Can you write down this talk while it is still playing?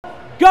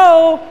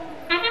go!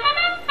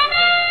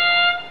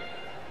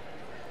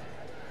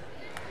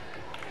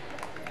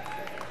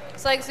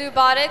 Looks like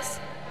ZooBOTix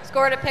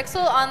scored a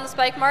pixel on the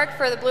spike mark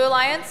for the Blue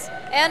Alliance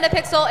and a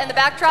pixel in the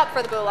backdrop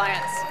for the Blue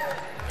Alliance.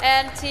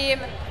 And team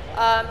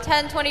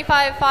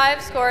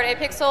 10-25-5 scored a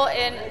pixel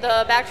in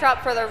the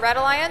backdrop for the Red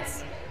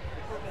Alliance.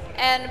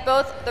 And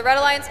both the Red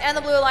Alliance and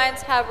the Blue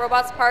Alliance have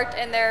robots parked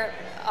in their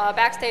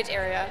backstage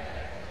area.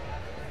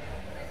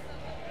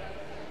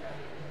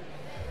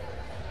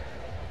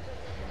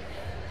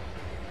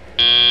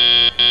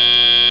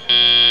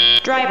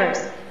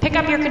 Drivers, pick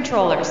up your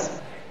controllers.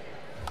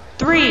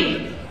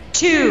 3,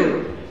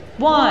 2,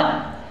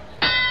 1.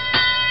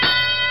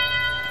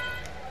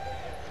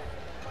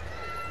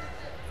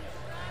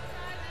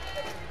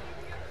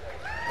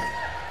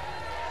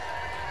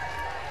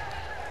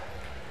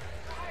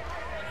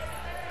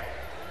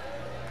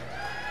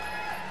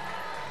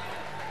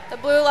 The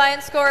Blue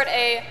Alliance scored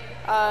a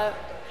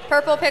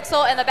purple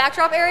pixel in the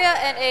backdrop area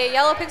and a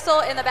yellow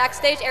pixel in the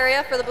backstage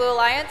area for the Blue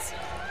Alliance.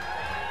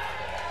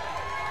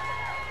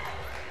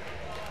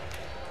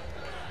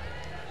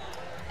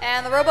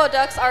 And the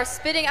Robo-Ducks are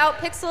spitting out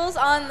pixels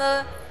on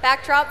the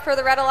backdrop for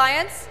the Red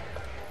Alliance.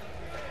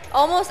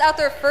 Almost at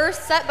their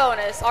first set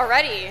bonus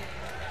already.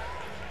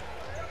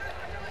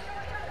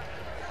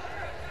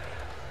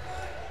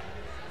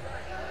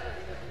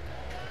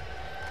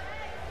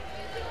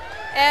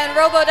 And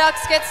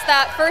Robo-Ducks gets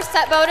that first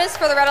set bonus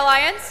for the Red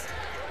Alliance.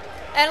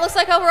 And it looks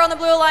like over on the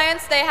Blue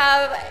Alliance, they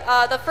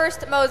have the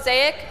first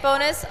mosaic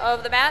bonus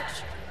of the match.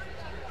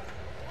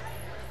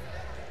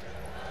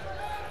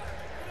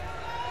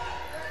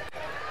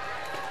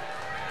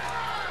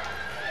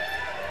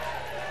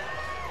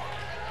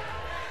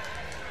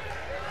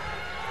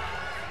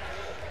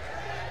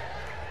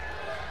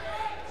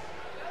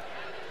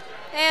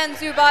 And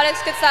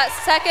ZooBOTix gets that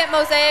second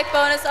mosaic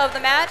bonus of the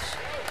match.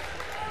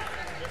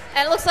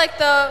 And it looks like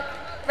the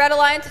Red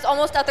Alliance is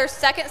almost at their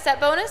second set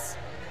bonus.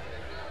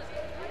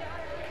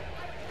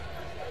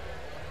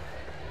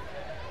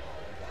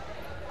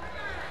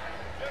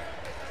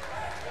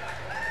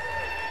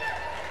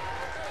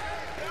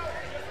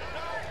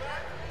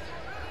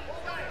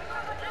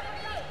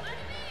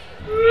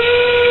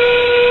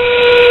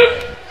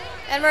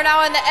 And we're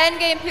now in the end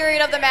game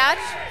period of the match.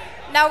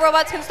 Now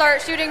robots can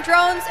start shooting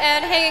drones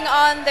and hanging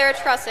on their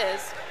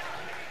trusses.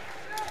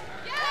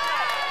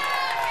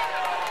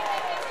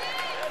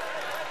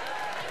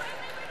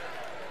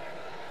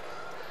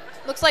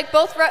 Looks like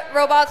both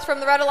robots from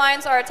the Red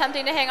Alliance are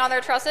attempting to hang on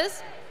their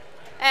trusses,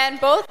 and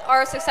both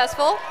are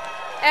successful.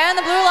 And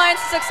the Blue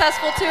Alliance is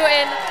successful too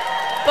in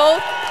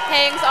both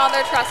hangs on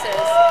their trusses.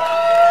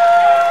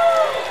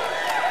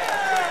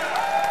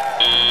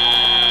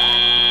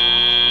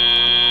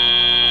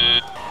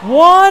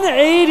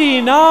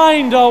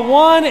 $189 to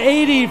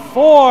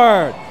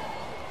 $184.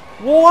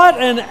 What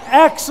an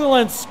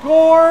excellent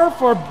score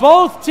for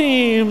both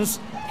teams.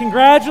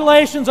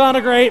 Congratulations on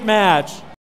a great match.